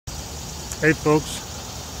Hey folks,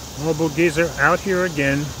 Mobile Geezer out here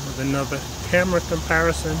again with another camera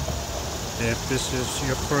comparison. If this is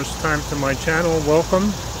your first time to my channel,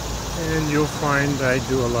 welcome, and you'll find I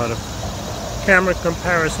do a lot of camera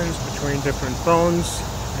comparisons between different phones,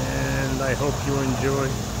 and I hope you enjoy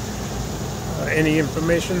any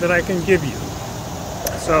information that I can give you.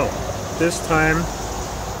 So this time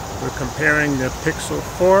we're comparing the Pixel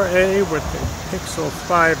 4a with the Pixel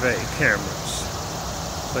 5a cameras.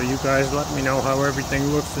 So you guys let me know how everything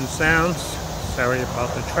looks and sounds. Sorry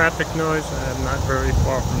about the traffic noise. I'm not very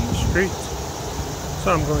far from the street.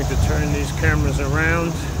 So I'm going to turn these cameras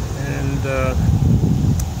around and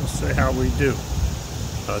we'll see how we do.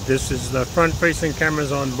 This is the front-facing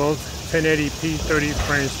cameras on both 1080p 30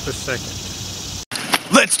 frames per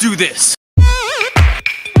second. Let's do this!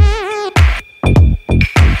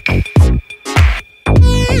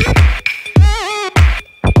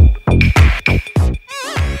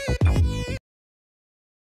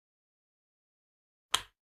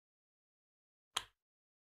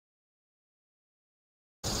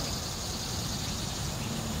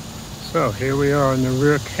 So here we are on the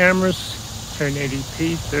rear cameras,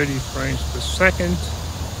 1080p 30 frames per second,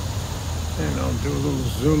 and I'll do a little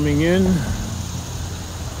zooming in.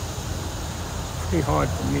 Pretty hard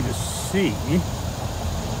for me to see. Let's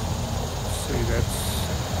see, that's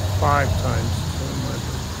 5 times zoom.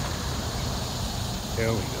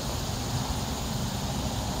 There we go.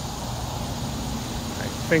 I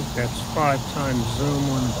think that's 5 times zoom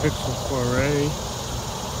on the Pixel 4a.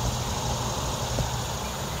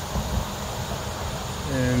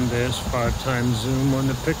 And there's 5 times zoom on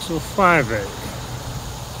the Pixel 5a.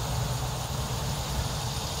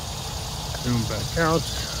 Zoom back out.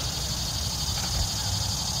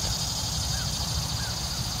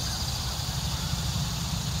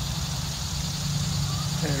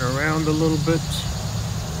 And around a little bit.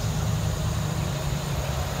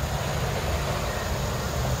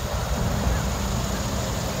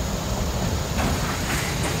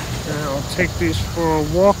 And I'll take these for a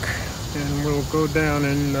walk. And we'll go down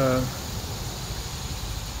and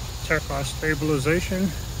check our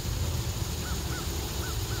stabilization.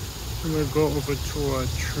 And we'll go over to our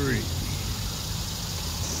tree.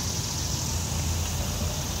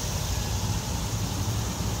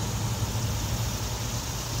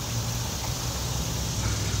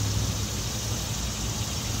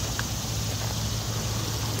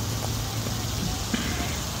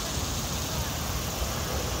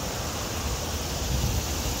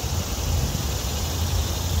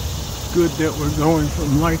 Good that we're going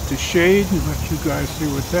from light to shade and let you guys see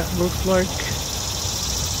what that looks like.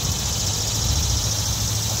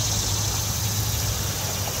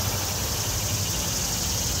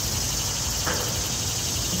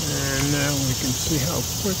 And now we can see how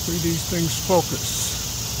quickly these things focus.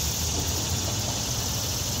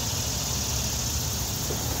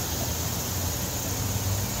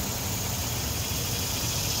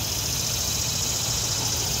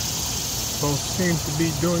 Both seem to be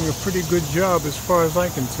doing a pretty good job as far as I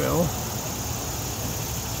can tell.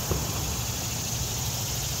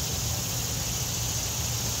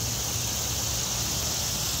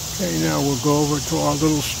 Okay, now we'll go over to our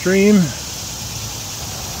little stream.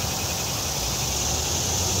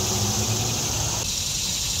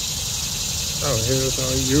 Oh, here's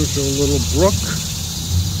our usual little brook.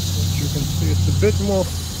 As you can see, it's a bit more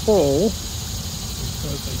full,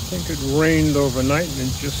 because I think it rained overnight and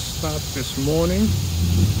it just stopped this morning.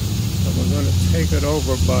 So we're going to take it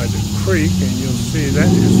over by the creek and you'll see that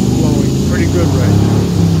is flowing pretty good right now.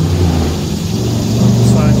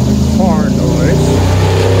 Besides the car noise.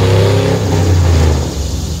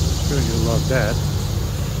 Sure you'll love that.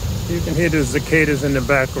 You can hear the cicadas in the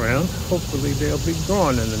background. Hopefully they'll be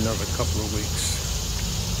gone in another couple of weeks.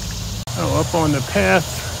 Now up on the path,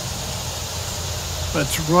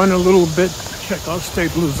 let's run a little bit. Check out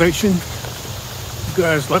stabilization. You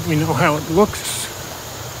guys let me know how it looks.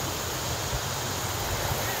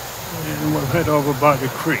 And we'll head over by the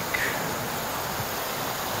creek.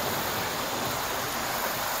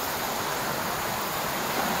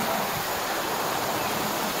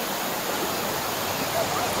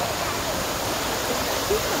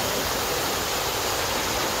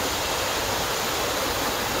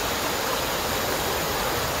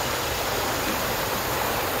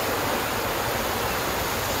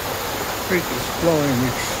 The creek is flowing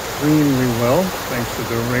extremely well, thanks to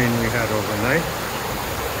the rain we had overnight.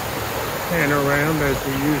 Pan around as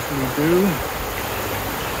we usually do.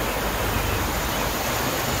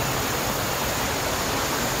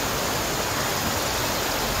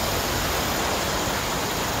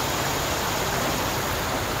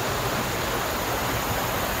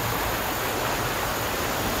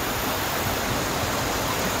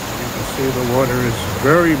 see the water is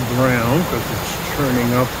very brown because it's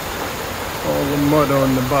churning up all the mud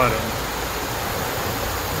on the bottom.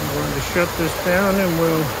 I'm going to shut this down and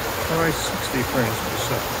we'll try 60 frames per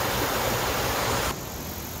second.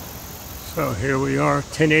 So here we are,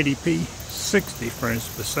 1080p, 60 frames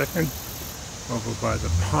per second, over by the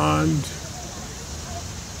pond.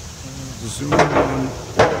 Zoom on.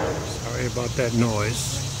 Sorry about that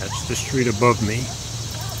noise. That's the street above me.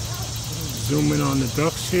 Zoom in on the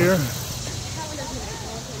ducks here.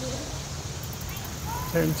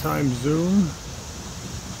 10 times zoom.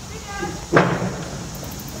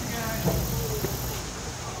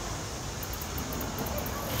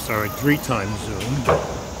 Sorry, 3 times zoom.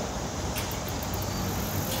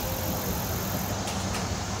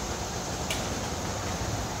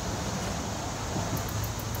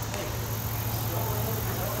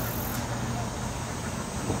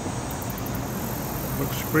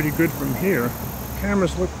 Looks pretty good from here.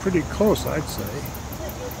 Cameras look pretty close, I'd say.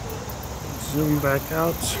 Zoom back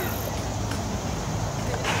out.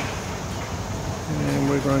 And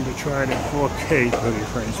we're going to try it in 4K 30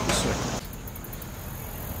 frames per second.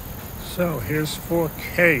 So here's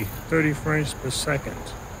 4K 30 frames per second.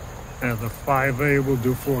 Now the 5A will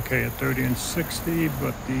do 4K at 30 and 60,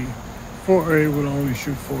 but the 4A will only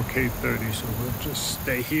shoot 4K 30, so we'll just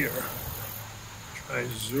stay here. Try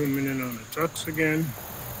zooming in on the ducks again.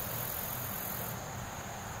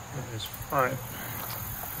 There's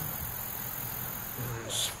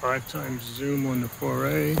 5 times zoom on the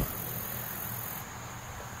 4A.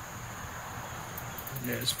 And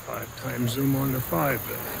there's 5 times zoom on the 5A.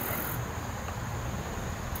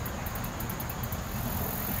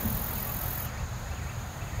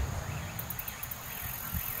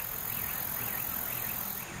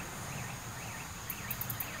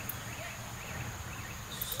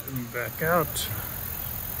 Zoom back out.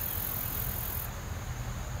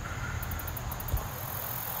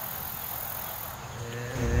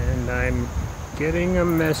 I'm getting a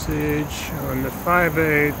message on the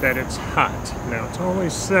 5A that it's hot. Now it's only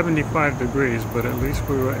 75 degrees, but at least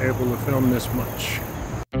we were able to film this much.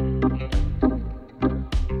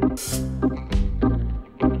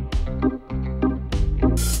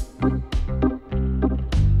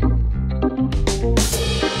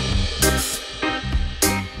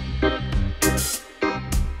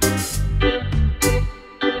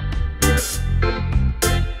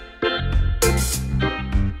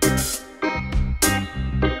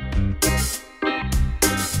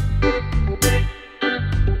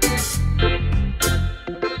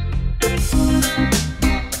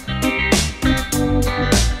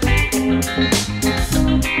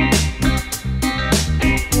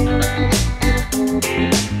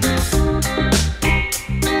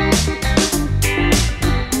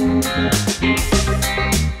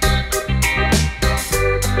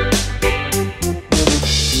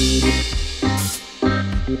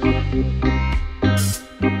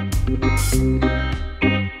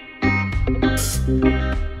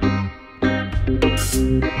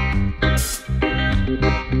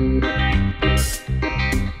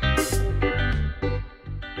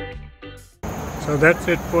 So that's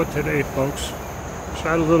it for today, folks.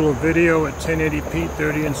 Shot a little video at 1080p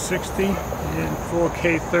 30 and 60 and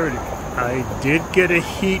 4K 30. I did get a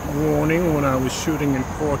heat warning when I was shooting in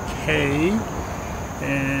 4K,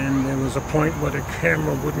 and there was a point where the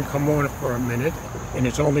camera wouldn't come on for a minute, and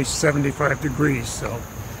it's only 75 degrees, so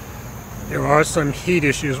there are some heat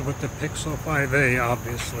issues with the Pixel 5a,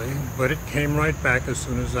 obviously, but it came right back as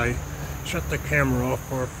soon as I shut the camera off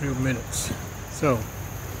for a few minutes. So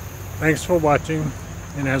thanks for watching,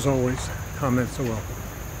 and as always, comments are welcome.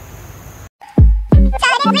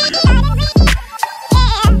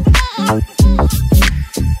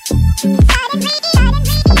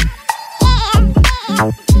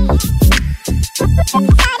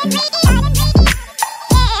 Yeah.